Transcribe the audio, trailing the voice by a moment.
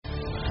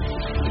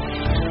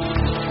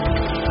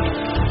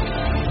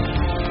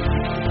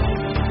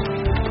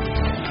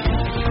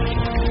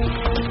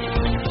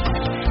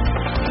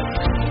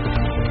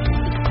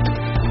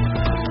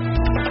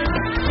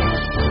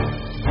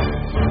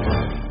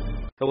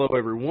Hello,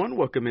 everyone.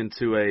 Welcome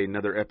into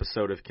another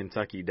episode of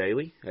Kentucky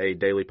Daily, a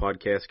daily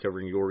podcast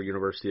covering your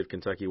University of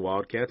Kentucky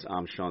Wildcats.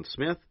 I'm Sean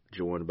Smith,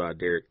 joined by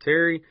Derek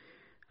Terry.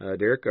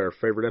 Derek, our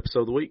favorite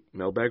episode of the week,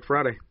 Mailbag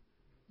Friday.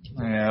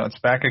 Yeah, it's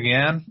back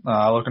again.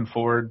 Looking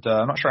forward.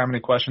 I'm not sure how many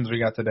questions we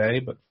got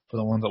today, but for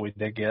the ones that we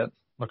did get,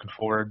 looking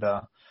forward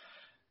to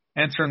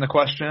answering the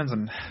questions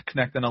and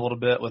connecting a little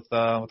bit with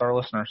our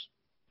listeners.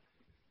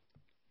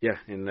 Yeah,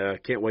 and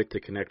can't wait to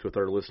connect with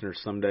our listeners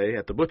someday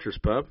at the Butcher's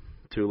Pub,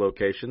 2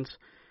 locations.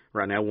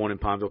 Right now, one in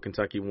Pineville,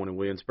 Kentucky, one in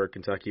Williamsburg,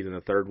 Kentucky, then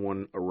the third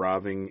one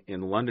arriving in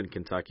London,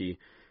 Kentucky,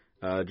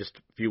 just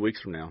a few weeks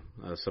from now,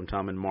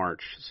 sometime in March.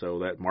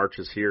 So that March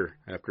is here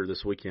after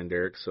this weekend,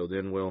 Derek. So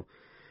then we'll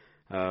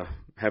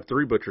have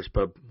 3 Butcher's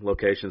Pub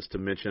locations to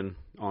mention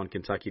on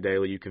Kentucky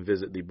Daily. You can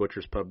visit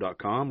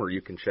thebutcherspub.com or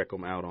you can check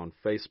them out on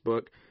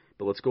Facebook.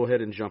 But let's go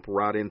ahead and jump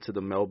right into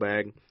the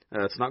mailbag.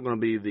 It's not going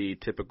to be the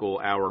typical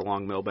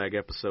hour-long mailbag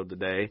episode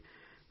today.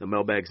 The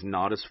mailbag's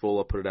not as full.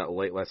 I put it out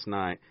late last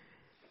night.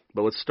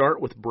 But let's start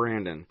with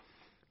Brandon.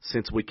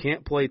 Since we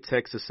can't play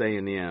Texas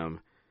A&M,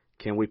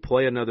 can we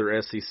play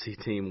another SEC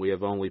team we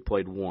have only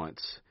played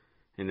once?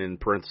 And in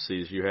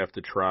parentheses, you have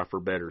to try for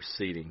better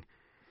seeding.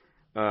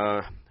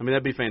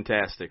 That'd be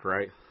fantastic,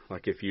 right?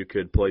 Like if you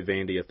could play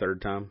Vandy a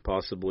third time,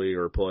 possibly,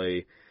 or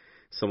play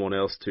someone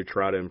else to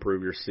try to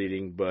improve your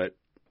seeding. But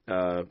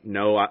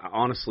no,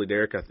 honestly,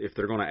 Derek, if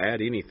they're going to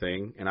add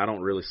anything, and I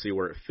don't really see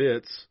where it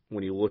fits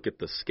when you look at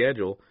the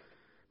schedule,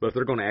 but if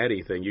they're going to add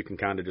anything, you can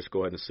kind of just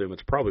go ahead and assume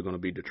it's probably going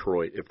to be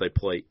Detroit if they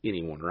play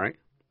anyone, right?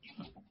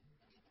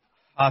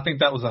 I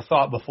think that was a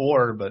thought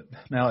before, but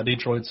now at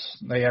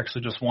they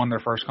actually just won their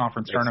first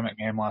conference tournament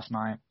game last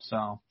night.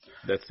 So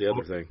that's the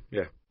other thing,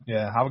 yeah.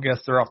 Yeah, I would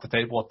guess they're off the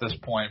table at this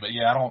point. But,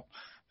 yeah,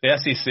 the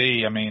SEC,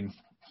 I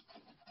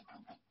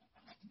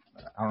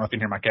don't know if you can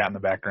hear my cat in the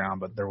background,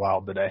 but they're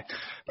wild today.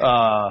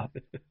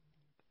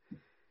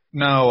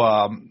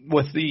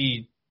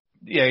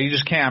 You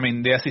just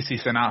can't. The SEC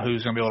sent out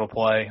who's going to be able to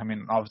play.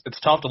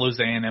 It's tough to lose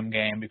the A&M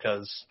game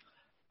because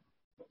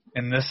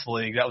in this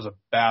league, that was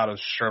about as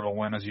sure of a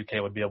win as UK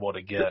would be able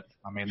to get.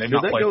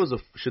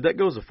 Should that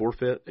go as a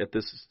forfeit at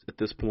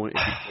this point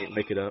if you can't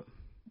make it up?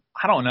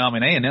 I don't know.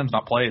 A&M's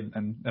not played,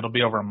 and it'll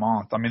be over a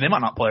month. They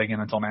might not play again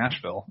until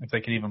Nashville, if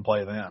they can even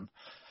play then.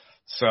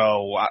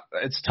 So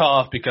it's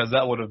tough because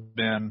that would have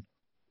been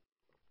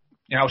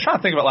 – I was trying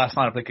to think about last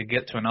night if they could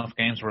get to enough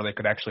games where they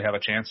could actually have a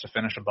chance to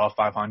finish above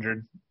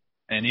 500.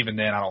 And even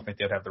then, I don't think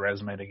they'd have the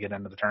resume to get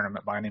into the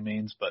tournament by any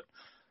means. But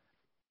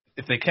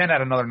if they can add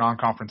another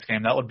non-conference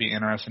game, that would be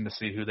interesting to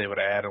see who they would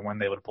add and when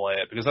they would play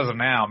it. Because as of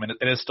now,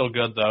 it is still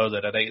good, though,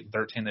 that at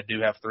 8-13 they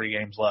do have 3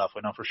 games left.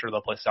 We know for sure they'll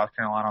play South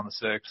Carolina on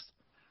the 6th.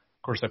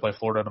 Of course, they play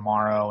Florida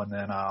tomorrow, and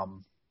then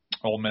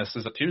Ole Miss,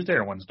 is it Tuesday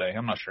or Wednesday?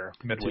 I'm not sure.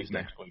 Midweek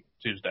Tuesday. Next week.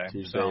 Tuesday.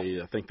 So,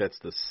 I think that's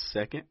the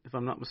 2nd, if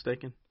I'm not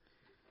mistaken.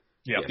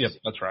 Yep,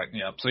 that's right.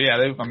 Yep. So yeah,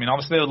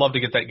 obviously they would love to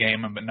get that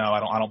game, but no,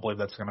 I don't believe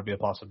that's going to be a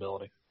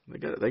possibility. They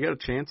got a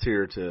chance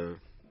here to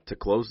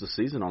close the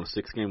season on a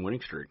 6-game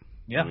winning streak.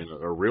 Yeah,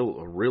 a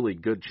really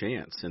good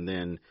chance, and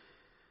then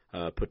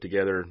put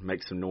together,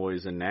 make some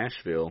noise in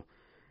Nashville.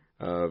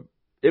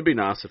 It'd be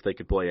nice if they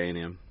could play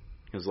A&M.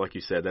 Because, like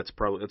you said, that's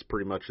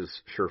pretty much as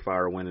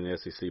surefire win in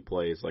SEC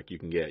play as like you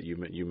can get.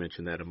 You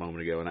mentioned that a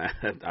moment ago, and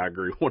I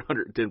agree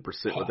 110%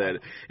 with that.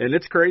 And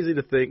it's crazy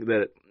to think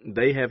that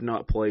they have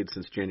not played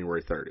since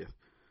January 30th.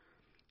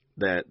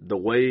 That the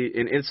way,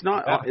 and it's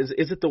not, is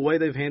it the way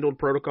they've handled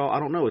protocol? I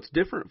don't know. It's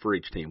different for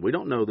each team. We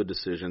don't know the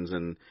decisions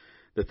and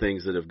the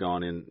things that have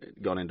gone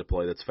into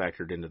play that's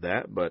factored into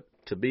that. But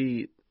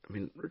we're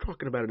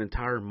talking about an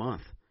entire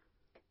month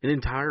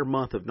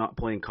of not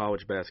playing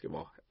college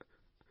basketball.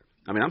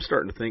 I'm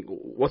starting to think,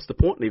 what's the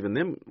point in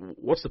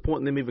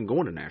them even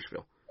going to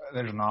Nashville?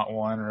 There's not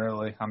one,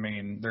 really.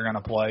 They're going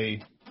to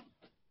play.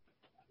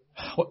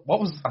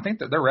 I think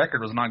that their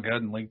record was not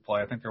good in league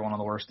play. I think they're one of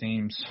the worst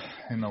teams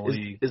in the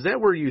league. Is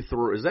that where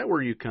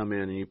you come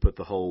in and you put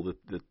the whole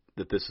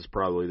that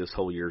this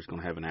whole year is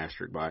going to have an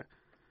asterisk by it?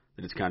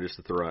 That it's kind of just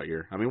a throwout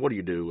year. What do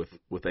you do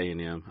with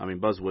A&M?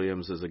 Buzz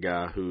Williams is a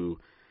guy who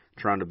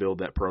trying to build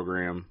that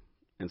program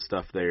and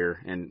stuff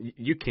there, and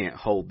you can't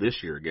hold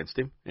this year against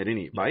him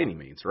by any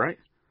means, right?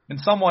 In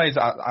some ways,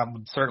 I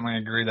would certainly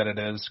agree that it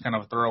is kind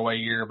of a throwaway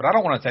year, but I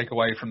don't want to take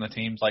away from the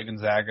teams like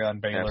Gonzaga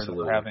and Baylor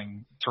Absolutely. that are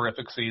having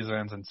terrific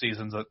seasons and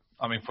seasons that,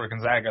 for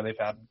Gonzaga, they've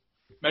had,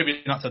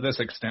 maybe not to this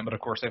extent, but of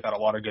course they've had a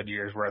lot of good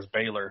years, whereas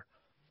Baylor,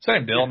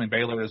 same deal. Yeah.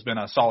 Baylor has been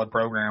a solid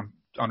program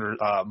under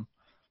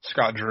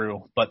Scott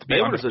Drew. But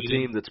Baylor's a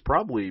team that's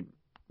probably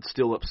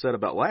still upset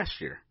about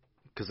last year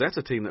because that's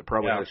a team that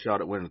probably had a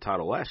shot at winning the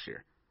title last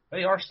year.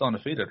 They are still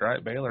undefeated,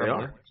 right? Baylor. They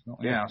are.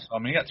 Yeah. So,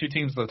 you got 2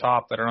 teams at the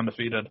top that are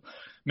undefeated.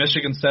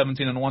 Michigan's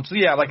 17-1. So,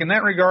 yeah, in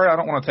that regard, I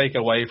don't want to take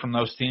away from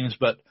those teams,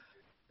 but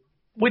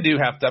we do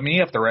have to –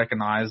 you have to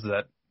recognize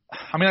that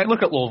 –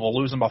 look at Louisville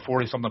losing by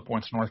 40-something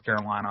points to North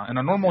Carolina. In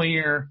a normal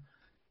year,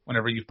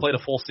 whenever you've played a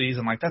full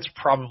season, that's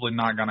probably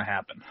not going to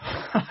happen.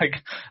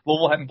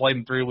 Louisville hadn't played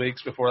in 3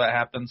 weeks before that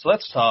happened, so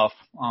that's tough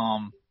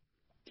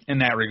in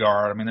that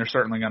regard. There's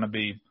certainly going to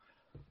be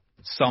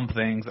some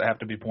things that have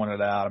to be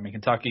pointed out. I mean,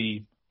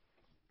 Kentucky,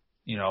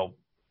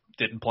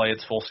 didn't play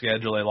its full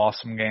schedule. They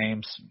lost some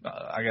games.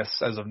 I guess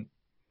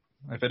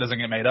if it doesn't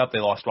get made up, they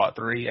lost,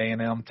 3?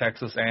 A&M,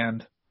 Texas,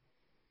 and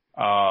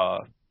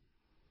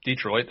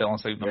Detroit. I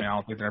don't think they're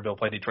going to be able to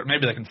play Detroit.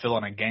 Maybe they can fill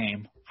in a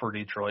game for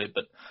Detroit,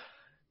 but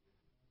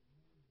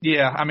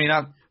yeah, I mean,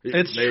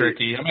 it's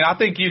tricky. I mean, I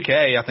think you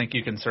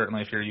can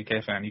certainly, if you're a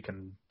UK fan, you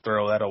can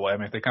throw that away. I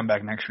mean, if they come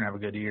back next year and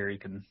have a good year, you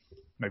can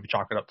maybe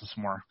chalk it up to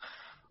some more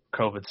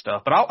COVID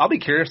stuff. But I'll be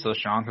curious though,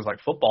 Sean, because like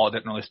football, it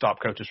didn't really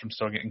stop coaches from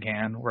still getting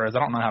canned, whereas I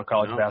don't know how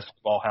college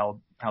basketball,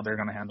 how they're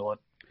going to handle it.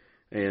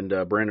 And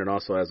Brandon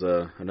also has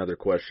another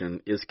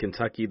question. Is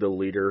Kentucky the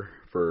leader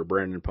for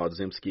Brandon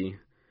Podziemski?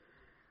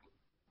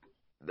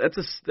 That's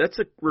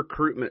a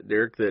recruitment,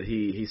 Derek, that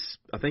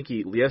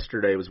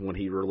yesterday was when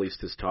he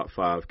released his top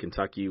 5.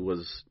 Kentucky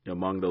was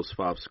among those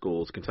 5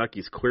 schools.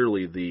 Kentucky's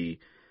clearly the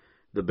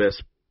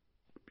best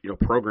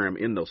program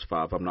in those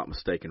 5. I'm not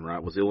mistaken,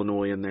 right? Was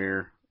Illinois in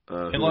there?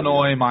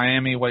 Illinois,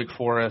 Miami, Wake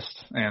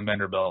Forest, and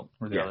Vanderbilt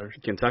were the others.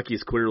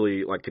 Kentucky's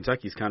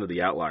kind of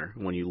the outlier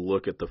when you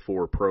look at the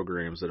 4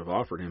 programs that have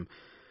offered him.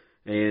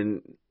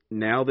 And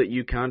now that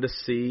you kind of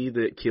see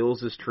that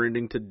Kills is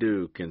trending to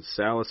Duke and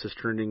Salas is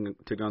trending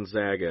to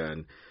Gonzaga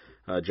and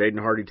Jaden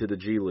Hardy to the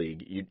G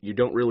League, you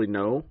don't really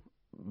know.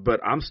 But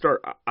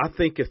I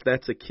think if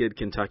that's a kid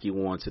Kentucky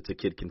wants, it's a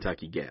kid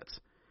Kentucky gets.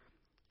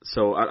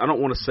 So I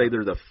don't want to say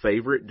they're the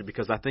favorite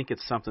because I think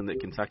it's something that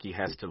Kentucky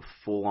has to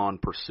full-on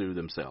pursue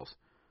themselves.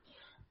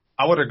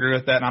 I would agree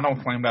with that, and I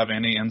don't claim to have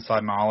any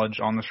inside knowledge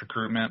on this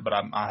recruitment, but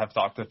I have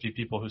talked to a few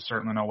people who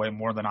certainly know way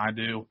more than I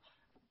do.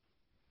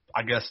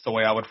 I guess the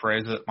way I would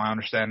phrase it, my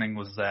understanding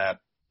was that,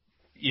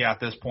 at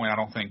this point, I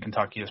don't think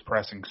Kentucky is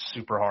pressing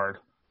super hard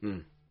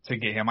to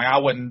get him.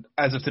 Like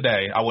as of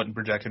today, I wouldn't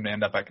project him to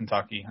end up at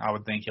Kentucky. I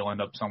would think he'll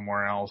end up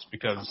somewhere else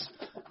because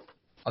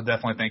I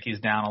definitely think he's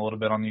down a little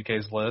bit on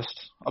UK's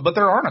list. But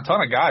there aren't a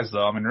ton of guys,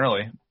 though. I mean,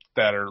 really,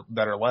 that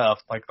are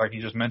left. Like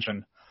you just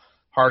mentioned,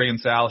 Hardy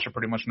and Salas are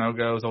pretty much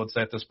no-goes, I would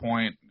say, at this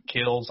point.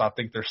 Kills, I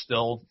think they're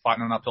still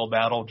fighting an uphill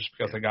battle just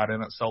because they got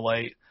in it so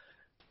late.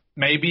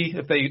 Maybe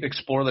if they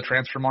explore the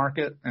transfer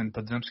market and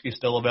Podziemski's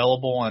still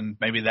available and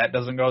maybe that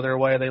doesn't go their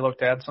way, they look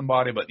to add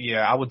somebody. But,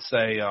 I would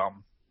say I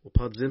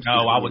would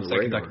say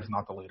Kentucky's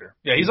not the leader.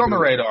 Yeah, he's on the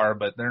radar,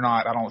 but they're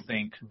not. I don't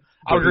think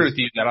 – I agree with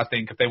you that I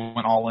think if they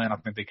went all in, I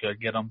think they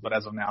could get him. But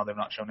as of now, they've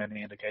not shown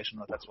any indication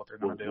that that's what they're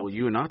going to do. Well,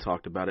 you and I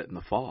talked about it in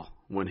the fall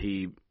when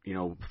he,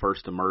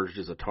 first emerged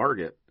as a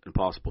target, a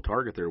possible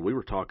target there. We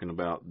were talking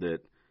about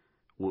that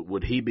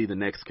would he be the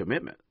next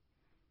commitment?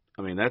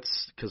 I mean,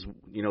 that's because,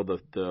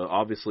 the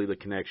obviously the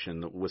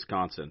connection,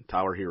 Wisconsin,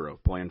 Tyler Hero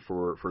playing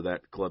for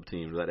that club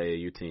team, that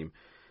AAU team.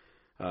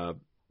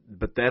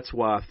 But that's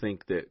why I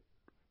think that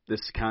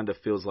this kind of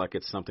feels like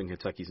it's something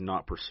Kentucky's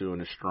not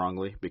pursuing as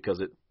strongly because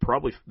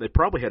they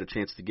probably had a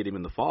chance to get him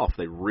in the fall if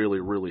they really,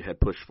 really had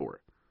pushed for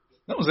it.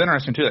 That was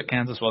interesting, too, that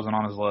Kansas wasn't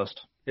on his list.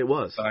 It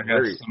was. So I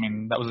guess,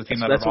 that was a team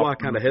that's why I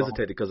kind of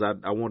hesitated because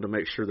I wanted to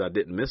make sure that I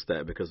didn't miss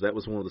that because that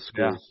was one of the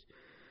schools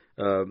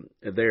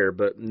there.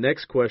 But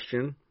next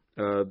question,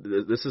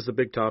 this is a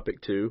big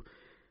topic, too.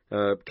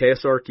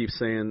 KSR keeps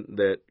saying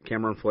that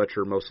Cameron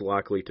Fletcher most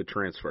likely to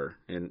transfer.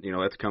 And,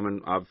 that's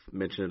coming. I've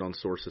mentioned it on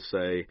Sources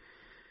Say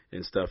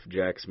and stuff.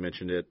 Jack's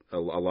mentioned it. A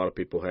lot of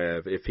people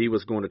have. If he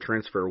was going to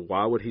transfer,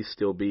 why would he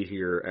still be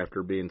here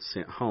after being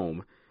sent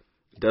home?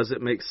 Does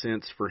it make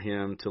sense for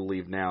him to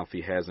leave now if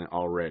he hasn't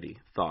already?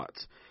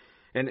 Thoughts?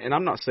 And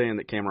I'm not saying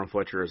that Cameron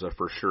Fletcher is a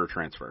for sure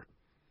transfer.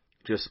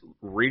 Just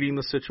reading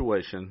the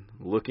situation,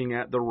 looking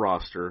at the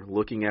roster,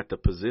 looking at the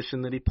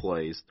position that he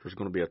plays, there's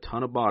going to be a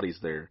ton of bodies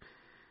there,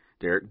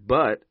 Derek.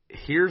 But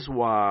here's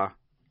why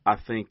I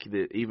think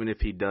that even if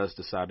he does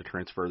decide to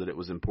transfer, that it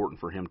was important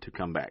for him to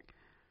come back.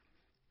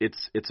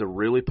 It's a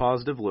really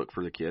positive look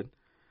for the kid.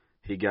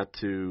 He got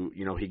to,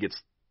 he gets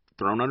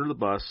thrown under the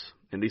bus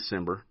in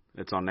December.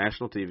 It's on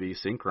national TV,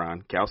 seen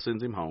crying. Cal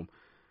sends him home.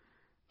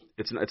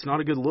 It's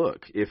not a good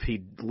look if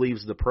he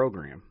leaves the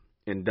program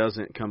and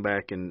doesn't come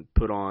back and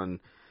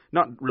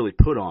not really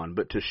put on,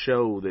 but to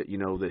show that,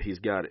 that he's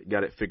got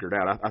it figured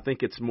out. I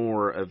think it's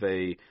more of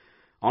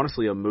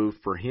honestly a move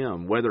for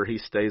him. Whether he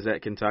stays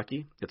at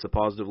Kentucky, it's a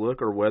positive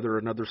look, or whether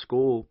another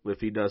school, if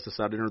he does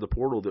decide to enter the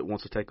portal, that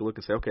wants to take a look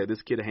and say, okay,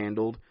 this kid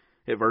handled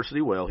adversity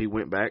well. He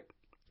went back,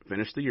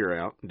 finished the year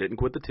out, didn't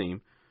quit the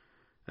team.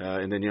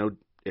 And then,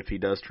 if he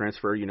does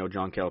transfer,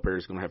 John Calipari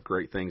is going to have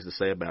great things to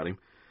say about him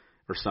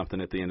or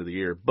something at the end of the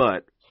year.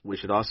 But we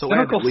should also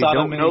add that we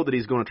don't know that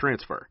he's going to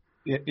transfer.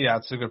 Yeah,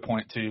 it's a good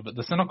point, too. But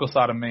the cynical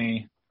side of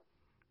me,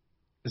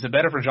 is it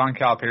better for John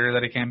Calipari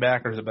that he came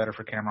back, or is it better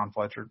for Cameron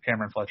Fletcher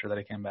that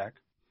he came back?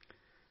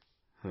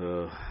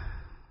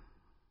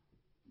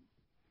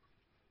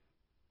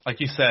 Like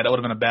you said, it would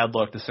have been a bad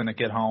look to send a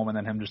kid home and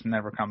then him just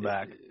never come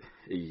back.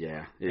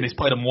 Yeah. And he's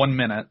played him 1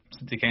 minute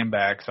since he came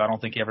back, so I don't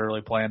think he ever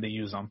really planned to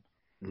use him.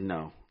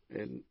 No.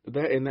 I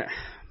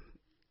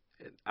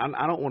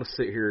don't want to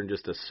sit here and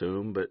just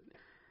assume, but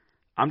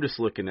I'm just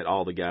looking at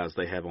all the guys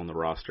they have on the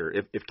roster.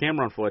 If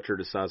Cameron Fletcher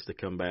decides to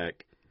come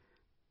back,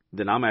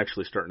 then I'm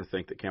actually starting to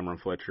think that Cameron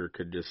Fletcher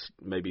could just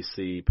maybe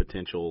see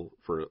potential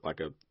for like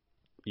a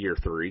year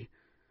 3,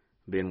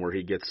 being where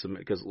he gets some,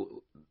 because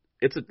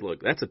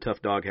that's a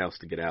tough doghouse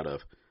to get out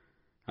of.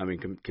 I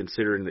mean,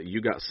 considering that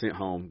you got sent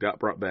home, got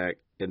brought back,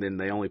 and then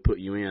they only put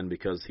you in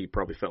because he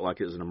probably felt like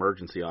it was an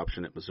emergency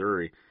option at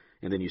Missouri,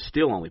 and then you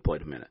still only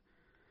played a minute.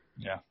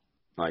 Yeah.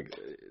 Like,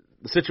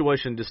 the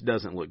situation just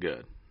doesn't look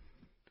good.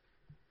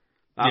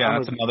 Yeah,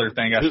 that's another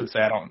thing I should say.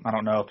 I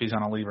don't know if he's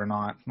going to leave or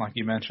not, like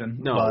you mentioned.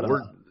 No, but,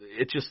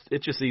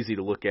 it's just easy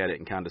to look at it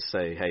and kind of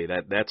say, hey,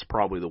 that's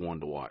probably the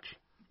one to watch.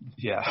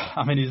 Yeah,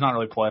 I mean, he's not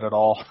really played at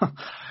all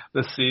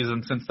this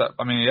season since that.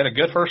 I mean, he had a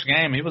good first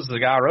game. He was the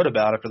guy I wrote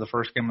about after the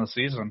first game of the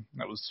season.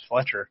 That was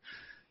Fletcher.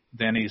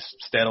 Then he's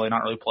steadily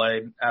not really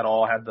played at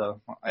all.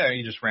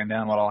 He just ran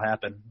down what all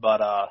happened. But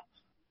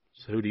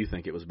so who do you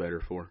think it was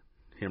better for,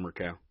 him or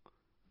Cal?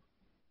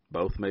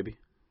 Both, maybe.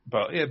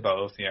 Both.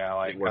 Yeah,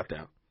 like it worked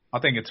out. I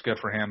think it's good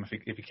for him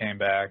if he came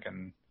back,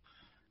 and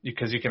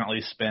because you can at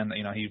least spend.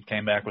 He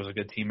came back, was a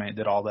good teammate,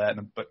 did all that.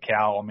 But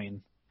Cal, I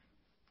mean.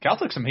 Cal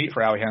took some heat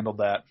for how he handled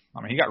that. I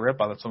mean, he got ripped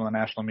by some of the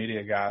national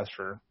media guys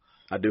for.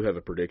 I do have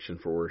a prediction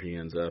for where he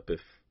ends up if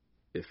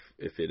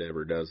it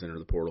ever does enter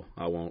the portal.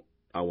 I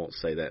won't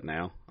say that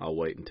now. I'll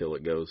wait until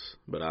it goes.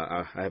 But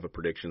I have a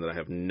prediction that I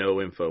have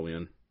no info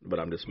in,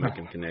 but I'm just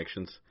making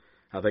connections.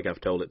 I think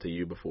I've told it to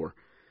you before.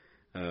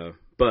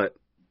 But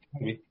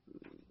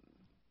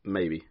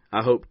maybe.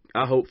 I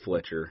hope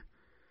Fletcher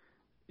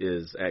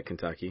is at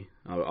Kentucky,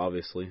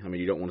 obviously. I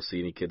mean, you don't want to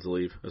see any kids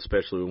leave,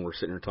 especially when we're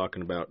sitting here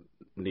talking about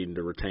needing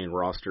to retain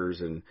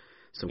rosters and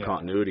some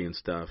continuity and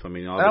stuff. I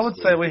mean, I would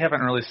say we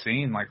haven't really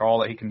seen like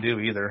all that he can do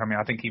either. I mean,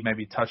 I think he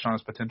maybe touched on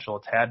his potential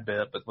a tad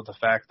bit, but with the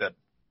fact that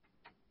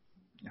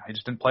he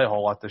just didn't play a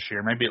whole lot this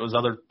year, maybe it was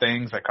other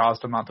things that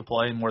caused him not to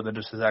play more than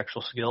just his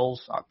actual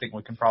skills. I think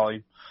we can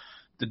probably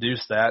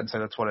deduce that and say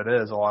that's what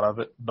it is, a lot of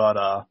it.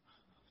 But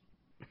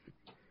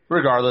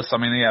regardless, I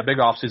mean, yeah, big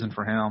off season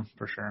for him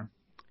for sure.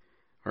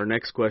 Our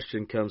next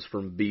question comes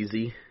from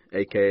Beezy,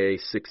 a.k.a.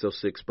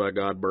 606 by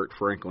God, Burt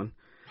Franklin.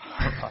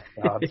 Oh,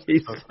 my God. He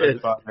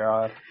says,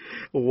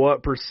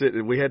 what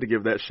percent? We had to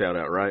give that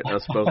shout-out, right?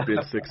 Us both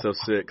being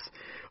 606.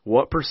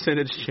 What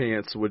percentage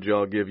chance would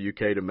y'all give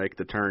UK to make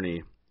the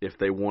tourney if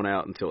they won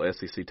out until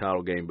SEC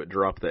title game but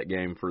dropped that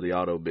game for the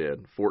auto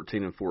bid?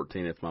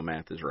 14-14 if my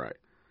math is right.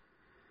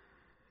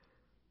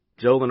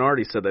 Joe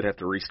Lenardi said they'd have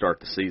to restart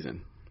the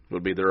season.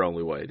 Would be their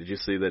only way. Did you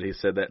see that he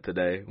said that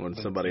today when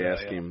somebody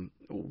asked him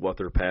what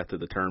their path to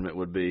the tournament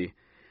would be?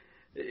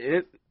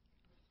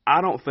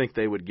 I don't think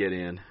they would get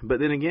in.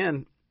 But then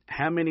again,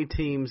 how many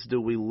teams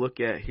do we look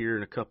at here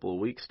in a couple of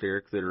weeks,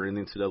 Derek, that are in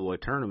the NCAA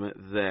tournament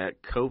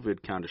that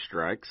COVID kind of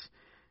strikes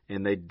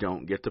and they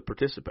don't get to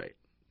participate?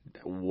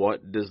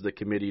 What does the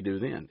committee do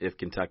then if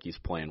Kentucky's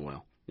playing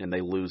well and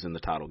they lose in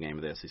the title game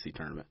of the SEC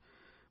tournament,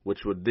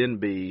 which would then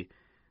be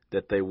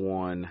that they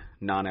won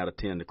 9 out of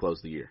 10 to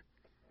close the year?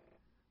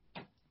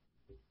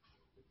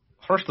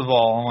 First of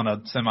all, I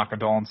want to send my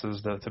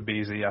condolences to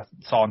Beezy. I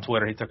saw on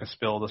Twitter he took a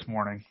spill this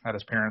morning at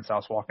his parents'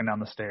 house walking down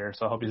the stairs,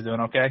 so I hope he's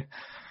doing okay.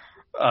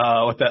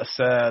 With that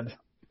said,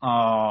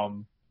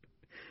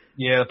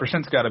 yeah, the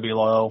percent's got to be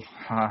low.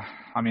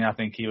 I mean, I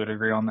think he would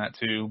agree on that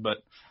too. But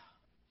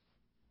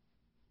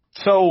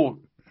so,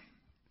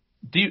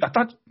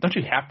 don't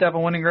you have to have a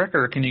winning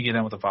record, or can you get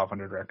in with a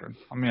 500 record?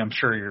 I mean, I'm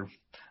sure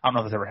I don't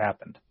know if it's ever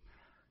happened.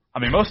 I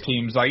mean, most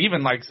teams, like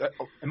even like,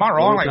 am I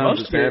wrong? Like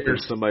most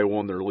years, somebody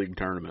won their league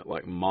tournament,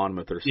 like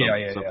Monmouth or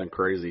something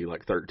crazy,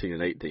 like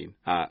 13-18.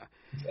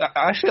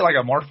 Actually, like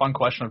a more fun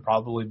question would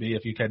probably be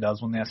if UK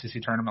does win the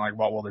SEC tournament, like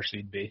what will their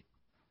seed be?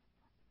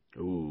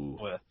 Ooh.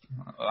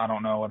 I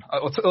don't know.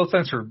 Let's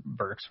answer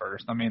Burks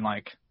first. I mean,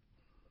 like,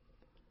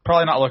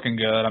 probably not looking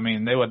good. I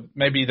mean, they would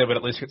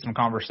at least get some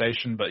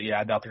conversation, but yeah,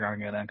 I doubt they're going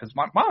to get in because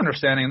my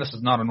understanding, and this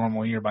is not a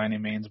normal year by any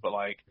means, but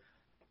like,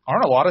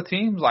 aren't a lot of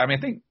teams? I mean,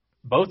 I think.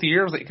 Both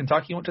years that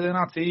Kentucky went to the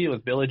NIT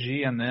with Billy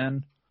G and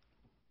then,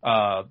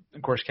 of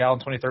course, Cal in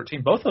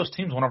 2013, both those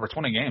teams won over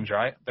 20 games,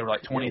 right? They were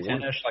like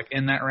 20-10-ish, like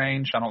in that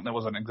range. That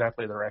wasn't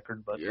exactly the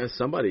record. But yeah,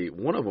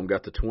 one of them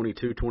got to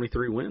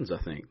 22-23 wins,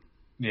 I think.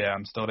 Yeah,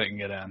 and still didn't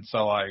get in.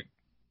 So, like,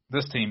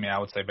 this team, I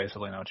would say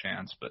basically no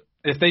chance. But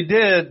if they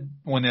did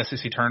win the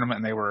SEC tournament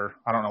and they were,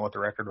 I don't know what the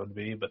record would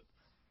be, but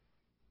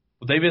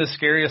would they be the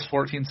scariest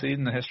 14 seed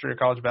in the history of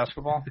college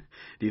basketball?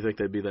 Do you think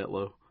they'd be that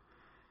low?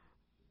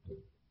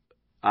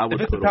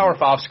 If it's a Power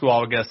 5 school, I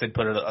would guess they'd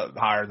put it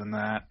higher than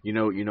that. You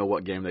know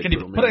what game they'd put them in?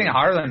 Can you put it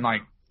higher than like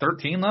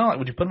 13 though? Like,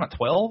 would you put them at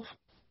 12?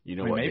 You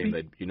know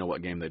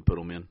what game they'd put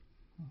them in?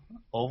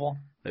 Oval.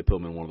 They put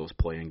them in one of those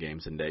play-in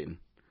games in Dayton.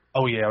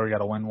 Oh yeah, we got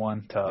to win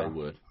one. They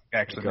would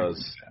actually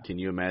because can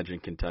you imagine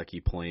Kentucky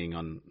playing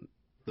on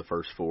the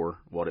first 4?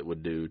 What it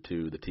would do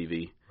to the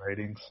TV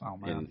ratings? Oh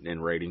man,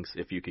 and ratings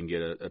if you can get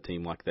a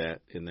team like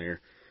that in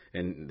there.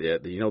 And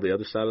the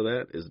other side of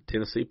that is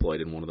Tennessee played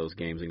in one of those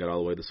games and got all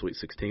the way to the Sweet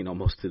 16,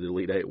 almost to the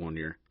Elite Eight one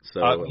year. So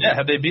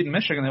had they beaten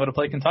Michigan, they would have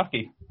played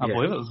Kentucky. I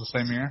believe it was the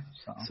same year.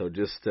 So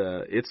just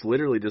it's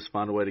literally just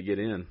find a way to get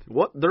in.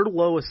 What their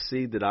lowest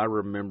seed that I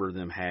remember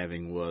them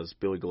having was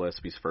Billy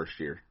Gillespie's first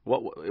year.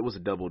 It was a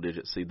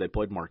double-digit seed. They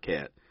played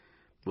Marquette.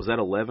 Was that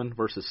 11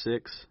 versus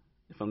 6,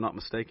 if I'm not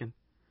mistaken?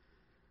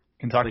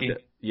 Kentucky?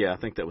 I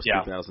think that was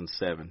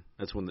 2007.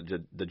 That's when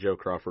the Joe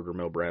Crawford or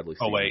Mel Bradley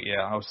season. 08,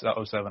 yeah.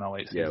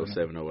 07-08 season. Yeah,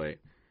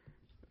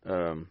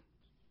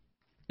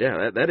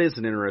 07-08. That is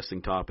an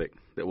interesting topic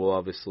that we'll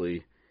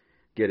obviously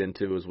get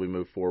into as we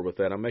move forward with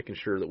that. I'm making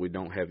sure that we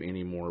don't have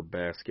any more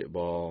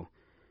basketball.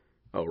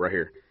 Oh, right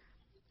here.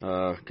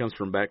 Comes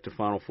from Back to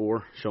Final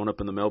Four, showing up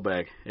in the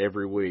mailbag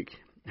every week.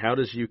 How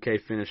does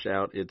UK finish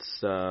out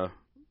its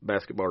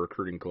basketball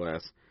recruiting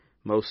class?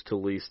 Most to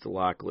least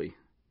likely.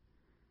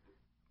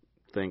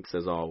 Thanks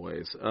as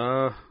always.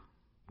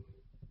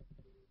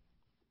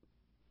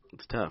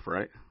 It's tough,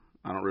 right?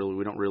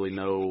 We don't really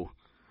know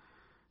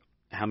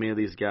how many of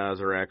these guys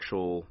are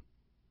actual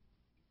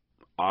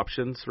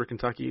options for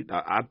Kentucky.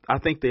 I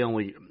think they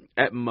only,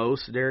 at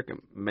most, Derek,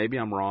 maybe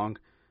I'm wrong,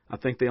 I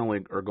think they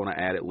only are going to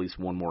add at least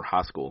one more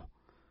high school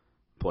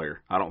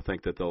player. I don't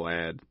think that they'll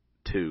add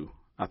 2.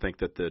 I think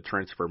that the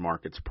transfer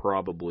market's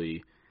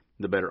probably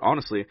the better.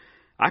 Honestly,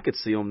 I could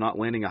see them not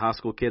landing a high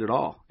school kid at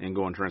all and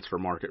going transfer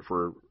market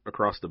for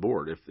across the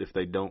board. If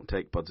they don't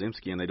take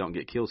Podziemski and they don't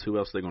get Kills, who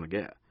else are they going to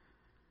get?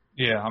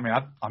 Yeah,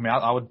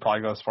 I would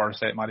probably go as far as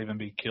say it might even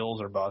be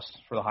Kills or bust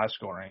for the high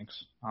school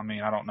ranks. I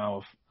mean, I don't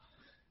know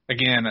if,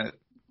 again,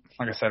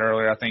 like I said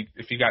earlier, I think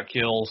if you got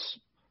Kills,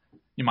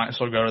 you might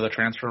still go to the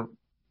transfer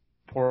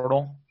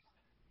portal.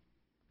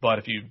 But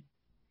if you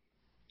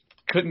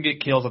couldn't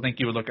get Kills, I think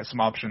you would look at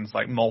some options,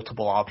 like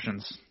multiple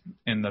options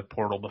in the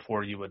portal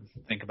before you would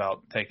think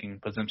about taking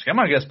Podziemski. I'm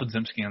going to guess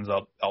Podziemski ends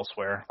up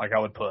elsewhere. Like I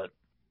would put,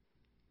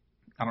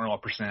 I don't know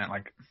what percent,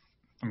 like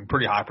a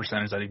pretty high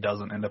percentage that he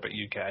doesn't end up at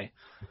UK.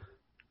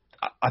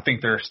 I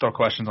think there are still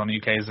questions on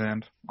UK's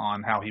end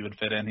on how he would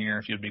fit in here,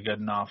 if he would be good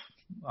enough,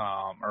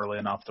 early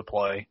enough to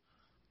play.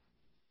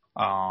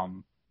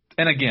 And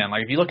again,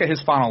 like if you look at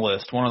his final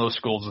list, one of those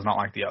schools is not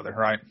like the other,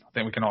 right? I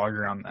think we can all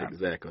agree on that.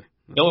 Exactly.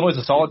 Illinois is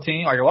a solid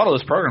team. Like a lot of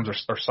those programs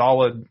are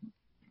solid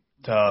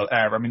to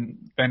average. I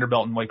mean,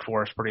 Vanderbilt and Wake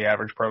Forest pretty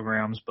average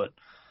programs, but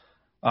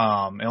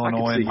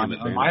Illinois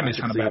and Miami's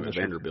kind of bad.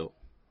 Vanderbilt.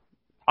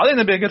 I think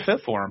they'd be a good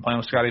fit for him, playing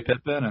with Scottie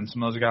Pippen and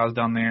some of those guys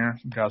down there,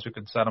 guys who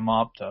could set him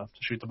up to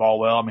shoot the ball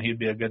well. I mean, he'd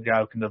be a good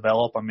guy who can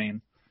develop. I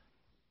mean,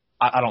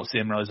 I don't see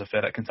him really as a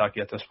fit at Kentucky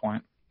at this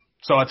point.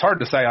 So it's hard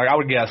to say. Like I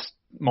would guess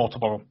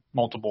multiple.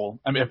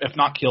 I mean, if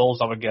not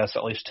Kills, I would guess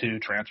at least 2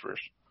 transfers.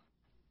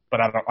 But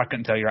I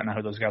couldn't tell you right now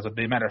who those guys would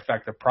be. Matter of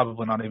fact, they're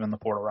probably not even in the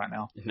portal right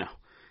now.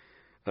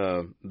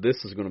 No.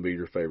 This is going to be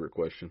your favorite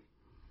question.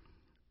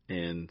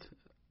 And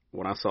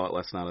when I saw it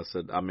last night, I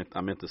said I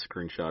meant to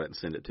screenshot it and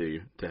send it to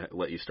you to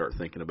let you start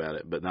thinking about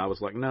it. But now I was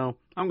like, no,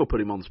 I'm going to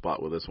put him on the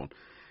spot with this one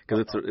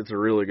because it's a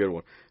really good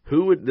one.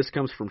 This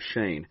comes from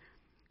Shane.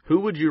 Who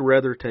would you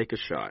rather take a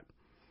shot?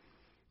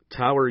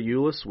 Tyler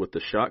Ulis with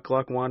the shot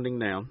clock winding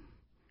down,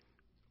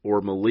 or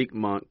Malik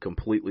Monk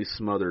completely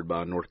smothered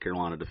by a North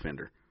Carolina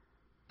defender?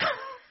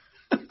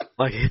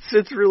 Like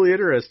it's really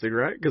interesting,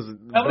 right? Because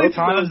how many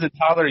times did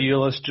Tyler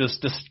Ulis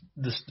just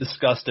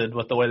disgusted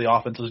with the way the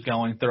offense was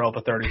going, throw up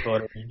a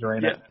 30-footer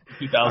during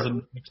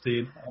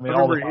 2016? I mean, I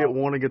remember he hit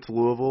one against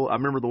Louisville. I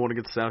remember the one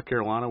against South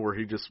Carolina where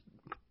he just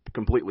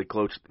completely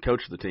coached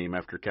the team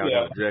after Cal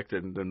got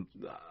ejected. And then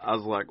I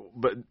was like,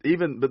 but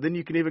then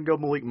you can even go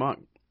Malik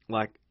Monk.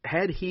 Like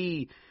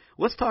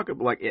let's talk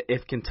about, like,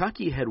 if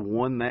Kentucky had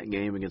won that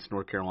game against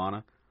North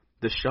Carolina,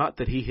 the shot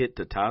that he hit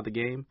to tie the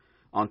game,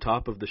 on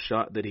top of the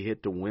shot that he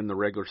hit to win the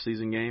regular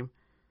season game,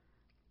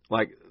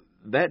 like,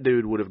 that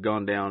dude would have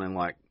gone down in,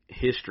 like,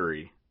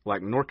 history.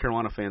 Like, North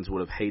Carolina fans would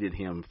have hated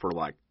him for,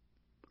 like,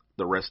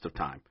 the rest of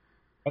time.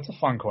 That's a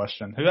fun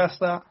question. Who asked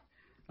that?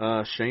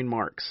 Shane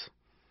Marks.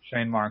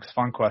 Shane Marks.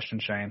 Fun question,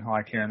 Shane. I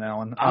like hearing that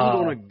one. I'm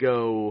going to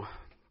go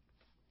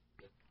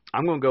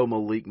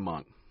Malik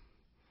Monk.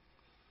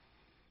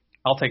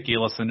 I'll take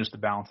Elison just to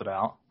balance it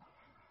out.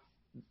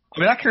 I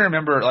mean, I can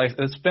remember, like,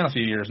 it's been a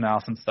few years now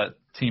since that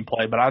team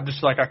played, but I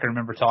can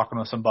remember talking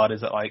with some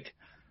buddies that, like,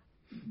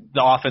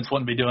 the offense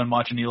wouldn't be doing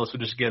much and Elis would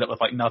just get it with,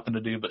 like, nothing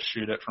to do but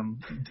shoot it from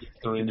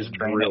 3 and just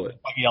drain it.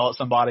 Like, yell at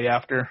somebody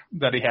after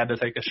that he had to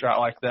take a shot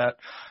like that.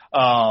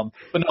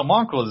 But no,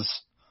 Monk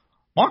was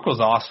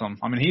awesome.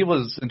 I mean, he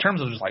was, in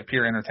terms of just, like,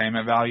 pure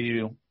entertainment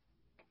value,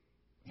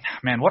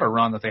 man, what a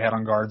run that they had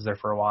on guards there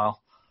for a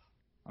while.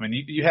 I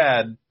mean, you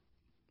had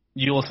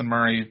Ulis and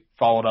Murray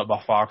followed up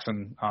by Fox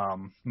and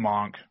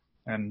Monk.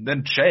 And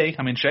then Shea.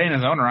 I mean, Shea in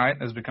his own right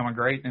has become a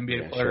great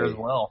NBA player as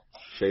well.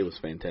 Shea was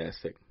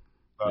fantastic.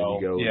 So,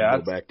 you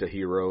go back to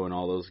Hero and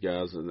all those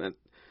guys. And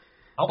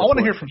I want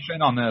to hear from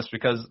Shane on this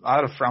because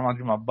I want to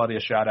give my buddy a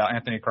shout out,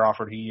 Anthony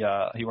Crawford. He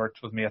worked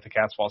with me at the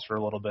Catwalls for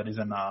a little bit. He's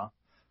in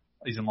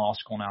law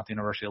school now at the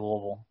University of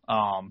Louisville.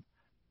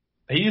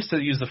 He used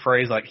to use the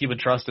phrase like he would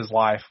trust his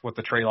life with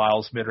the Trey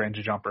Lyles mid-range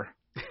jumper.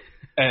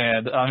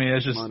 And, I mean,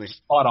 it's just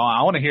spot on.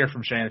 I want to hear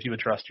from Shane if you would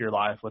trust your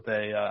life with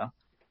a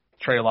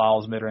Trey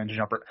Lyles mid-range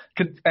jumper.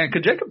 Could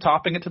Jacob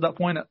Topping get to that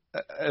point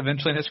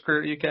eventually in his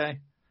career at UK?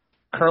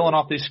 Curling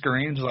off these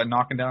screens, like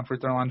knocking down free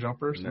throw line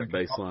jumpers? And that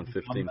baseline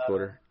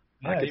 15-footer.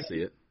 Yeah, I could see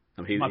it.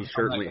 I mean,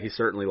 he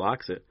certainly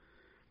likes it.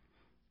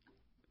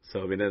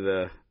 So, I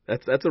mean,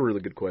 that's a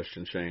really good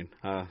question, Shane.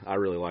 I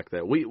really like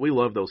that. We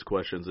love those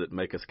questions that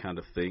make us kind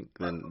of think,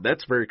 and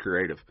that's very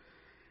creative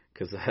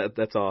because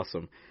that's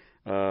awesome.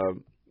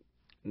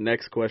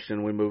 Next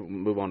question, we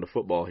move on to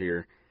football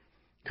here,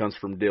 comes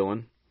from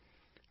Dylan.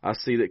 I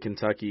see that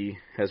Kentucky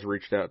has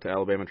reached out to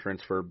Alabama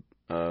transfer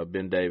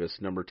Ben Davis,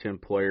 number 10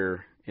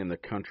 player in the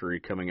country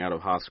coming out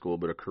of high school,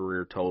 but a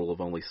career total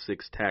of only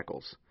 6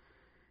 tackles.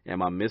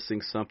 Am I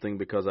missing something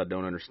because I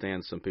don't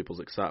understand some people's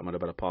excitement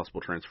about a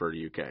possible transfer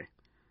to UK?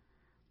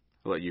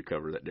 I'll let you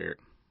cover that, Derek.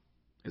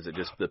 Is it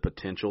just the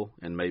potential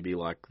and maybe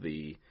like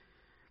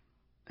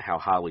how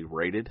highly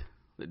rated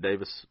that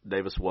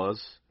Davis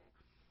was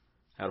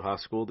out of high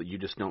school that you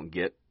just don't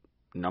get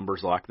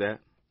numbers like that?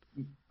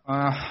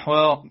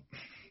 Well,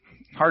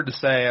 hard to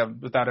say.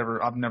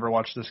 I've never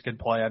watched this kid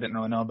play. I didn't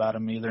really know about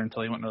him either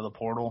until he went into the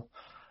portal.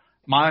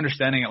 My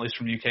understanding, at least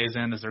from UK's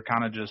end, is they're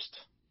kind of just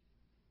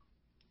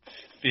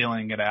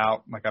feeling it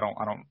out. Like I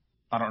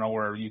don't know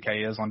where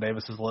UK is on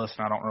Davis's list,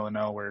 and I don't really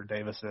know where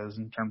Davis is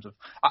in terms of.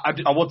 I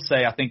would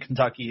say I think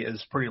Kentucky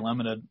is pretty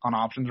limited on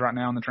options right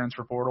now in the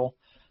transfer portal,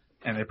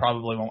 and they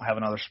probably won't have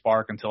another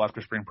spark until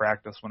after spring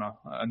practice when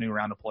a new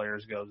round of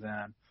players goes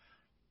in.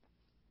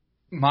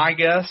 My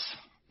guess,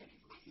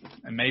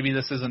 and maybe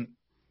this isn't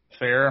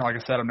fair. Like I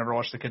said, I've never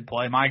watched the kid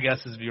play. My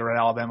guess is if you were at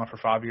Alabama for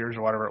 5 years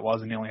or whatever it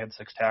was and he only had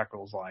 6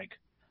 tackles, like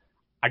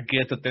I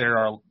get that there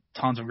are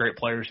tons of great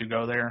players who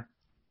go there,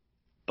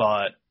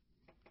 but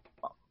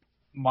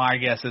my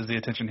guess is the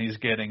attention he's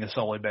getting is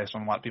solely based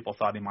on what people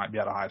thought he might be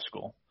out of high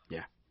school.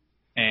 Yeah.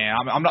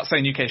 And I'm not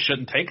saying UK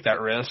shouldn't take that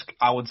risk.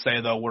 I would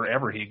say, though,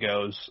 wherever he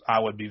goes, I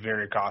would be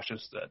very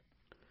cautious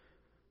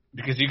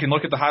because you can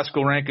look at the high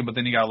school ranking, but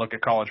then you got to look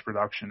at college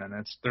production,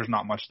 and there's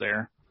not much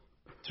there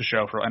to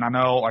show for. And I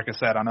know, like I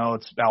said,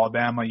 it's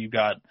Alabama. You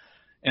got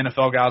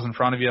NFL guys in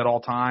front of you at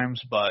all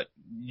times, but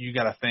you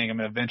got to think. I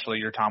mean, eventually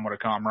your time would have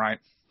come, right?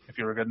 If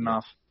you were good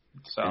enough.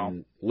 So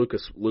and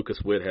Lucas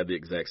Witt had the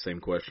exact same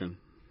question,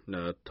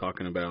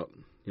 talking about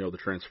the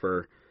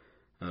transfer,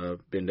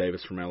 Ben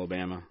Davis from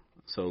Alabama.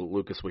 So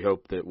Lucas, we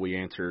hope that we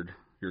answered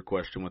your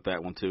question with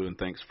that one too, and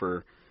thanks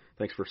for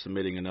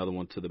submitting another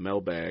one to the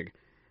mailbag.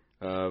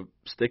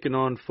 Sticking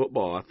on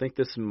football, I think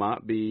this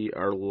might be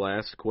our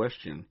last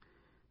question.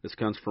 This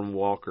comes from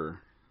Walker.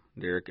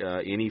 Derek,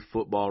 any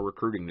football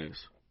recruiting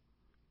news?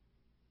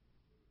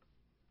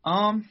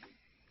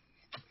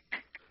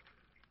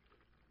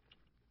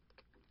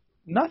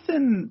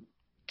 Nothing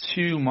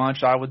too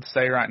much, I would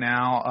say right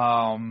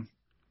now.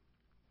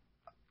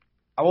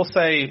 I will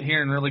say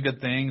hearing really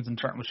good things in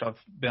terms, which I've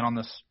been on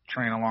this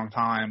train a long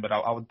time, but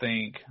I would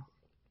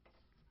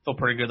feel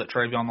pretty good that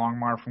Travion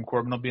Longmire from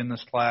Corbin will be in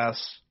this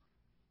class.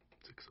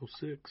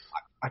 606.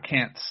 I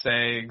can't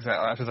say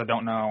exactly because I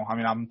don't know. I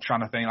mean, I'm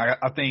trying to think.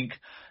 I think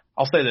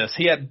I'll say this: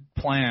 he had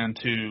planned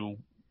to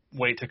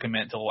wait to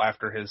commit till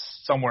after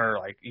somewhere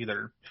like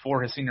either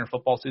before his senior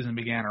football season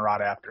began or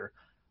right after.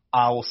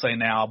 I will say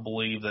now, I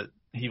believe that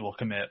he will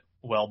commit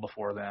well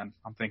before then.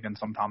 I'm thinking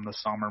sometime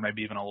this summer,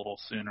 maybe even a little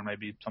sooner,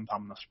 maybe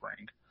sometime in the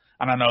spring.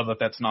 And I know that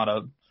that's not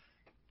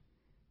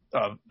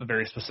a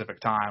very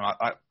specific time.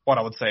 What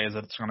I would say is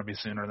that it's going to be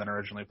sooner than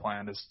originally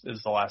planned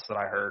is the last that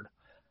I heard.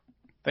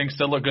 Things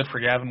still look good for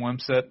Gavin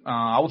Wimsatt.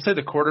 I would say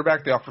the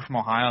quarterback they offered from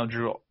Ohio,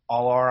 Drew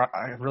Allar,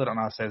 I really don't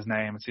know how to say his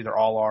name. It's either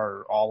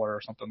Allar or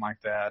something like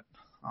that.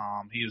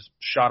 He's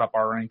shot up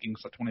our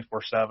rankings at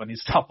 24/7.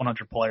 He's a top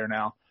 100 player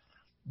now.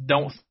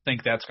 Don't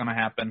think that's going to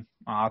happen.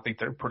 I think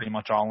they're pretty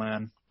much all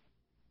in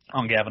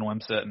on Gavin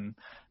Wimsatt, and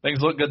things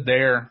look good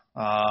there.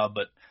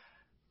 But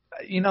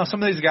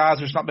some of these guys,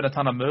 there's not been a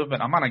ton of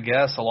movement. I'm going to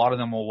guess a lot of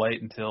them will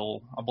wait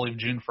until, I believe,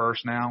 June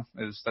 1st now.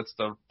 That's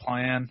the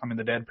plan. I mean,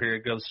 the dead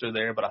period goes through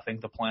there, but I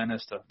think the plan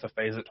is to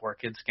phase it to where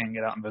kids can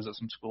get out and visit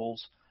some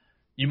schools.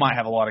 You might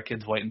have a lot of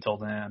kids wait until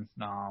then.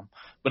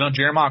 But on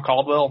Jeremiah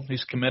Caldwell,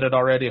 he's committed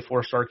already, a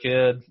 4-star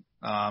kid.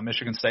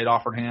 Michigan State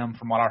offered him.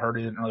 From what I heard,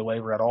 he didn't really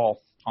waver at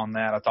all on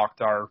that. I talked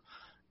to our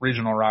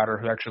regional writer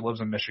who actually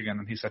lives in Michigan,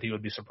 and he said he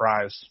would be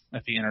surprised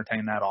if he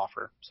entertained that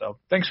offer. So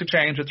things could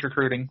change. It's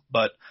recruiting,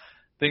 but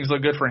things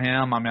look good for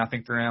him. I mean, I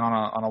think they're in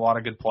on a lot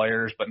of good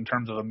players, but in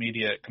terms of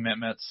immediate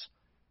commitments,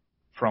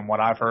 from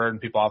what I've heard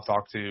and people I've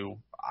talked to,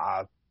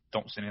 I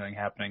don't see anything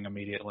happening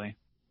immediately.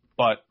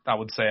 But I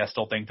would say I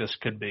still think this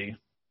could be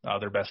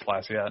their best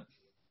class yet.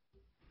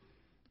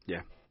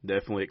 Yeah,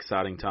 definitely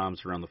exciting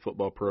times around the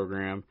football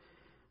program.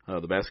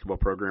 The basketball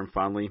program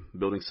finally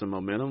building some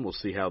momentum. We'll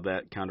see how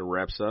that kind of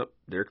wraps up.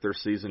 Derek, their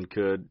season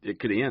could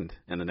end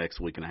in the next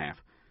week and a half.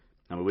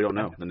 I mean, we don't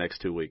know the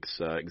next 2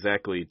 weeks.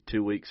 Exactly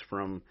 2 weeks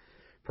from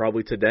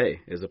probably today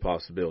is a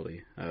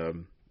possibility.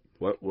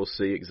 We'll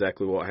see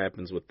exactly what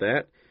happens with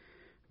that.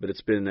 But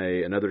it's been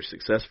another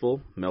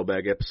successful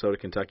mailbag episode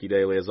of Kentucky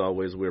Daily. As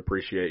always, we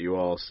appreciate you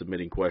all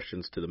submitting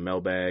questions to the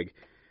mailbag,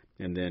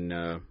 and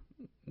then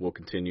we'll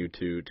continue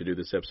to do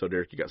this episode.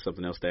 Derek, you got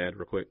something else to add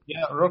real quick?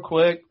 Yeah, real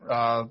quick.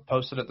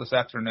 Posted it this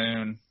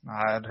afternoon.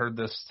 I had heard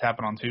this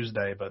happen on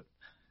Tuesday, but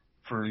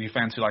for you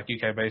fans who like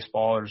UK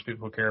baseball or just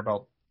people who care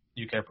about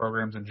UK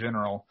programs in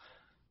general,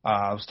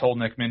 I was told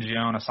Nick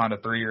Mingione signed a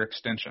 3-year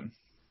extension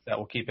that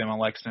will keep him in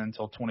Lexington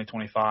until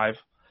 2025.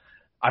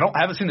 I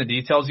haven't seen the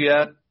details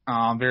yet.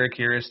 I'm very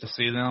curious to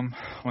see them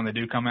when they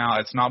do come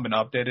out. It's not been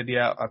updated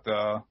yet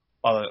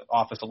by the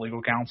Office of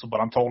Legal Counsel, but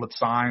I'm told it's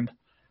signed.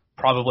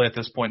 Probably at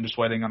this point just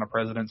waiting on a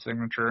president's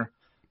signature.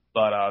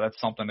 But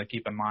that's something to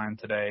keep in mind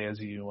today as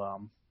you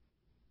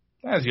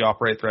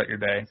operate throughout your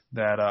day.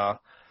 That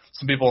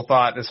some people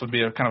thought this would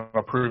be a kind of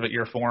a prove-it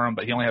year for him,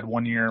 but he only had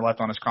 1 year left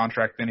on his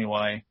contract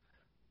anyway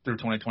through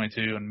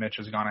 2022, and Mitch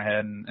has gone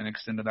ahead and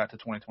extended that to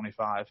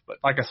 2025. But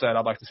like I said,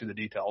 I'd like to see the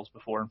details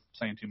before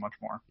saying too much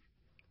more.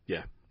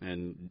 Yeah,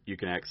 and you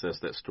can access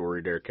that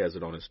story. Derek has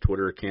it on his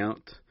Twitter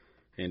account,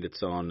 and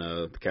it's on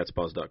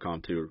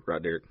thecatspaws.com too,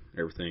 right, Derek?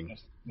 Everything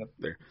Yep.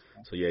 there.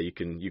 So, yeah, you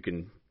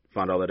can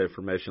find all that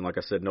information. Like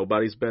I said,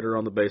 nobody's better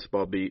on the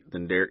baseball beat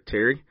than Derek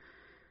Terry,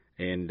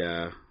 and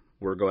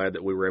we're glad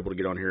that we were able to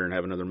get on here and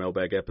have another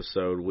mailbag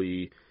episode.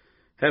 We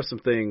have some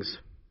things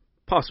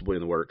possibly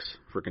in the works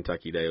for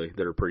Kentucky Daily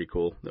that are pretty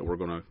cool that we're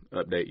going to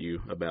update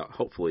you about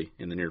hopefully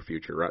in the near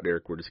future. Right,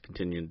 Derek? We're just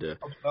continuing to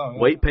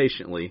wait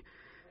patiently,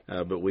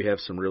 but we have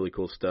some really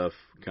cool stuff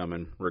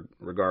coming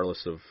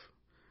regardless of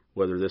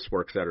whether this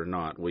works out or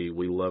not. We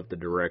love the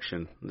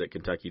direction that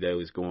Kentucky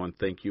Daily is going.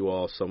 Thank you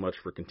all so much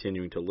for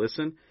continuing to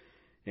listen.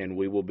 And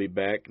we will be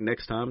back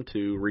next time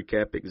to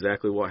recap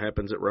exactly what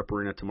happens at Rupp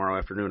Arena tomorrow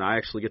afternoon. I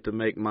actually get to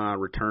make my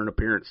return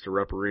appearance to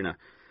Rupp Arena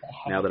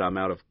now that I'm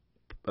out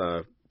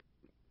of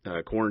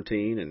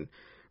quarantine and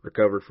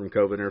recovered from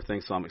COVID and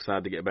everything. So I'm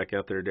excited to get back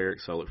out there,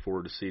 Derek. So I look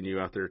forward to seeing you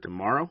out there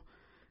tomorrow.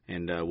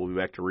 And we'll be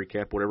back to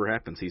recap whatever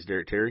happens. He's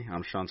Derek Terry.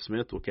 I'm Sean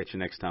Smith. We'll catch you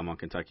next time on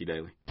Kentucky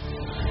Daily.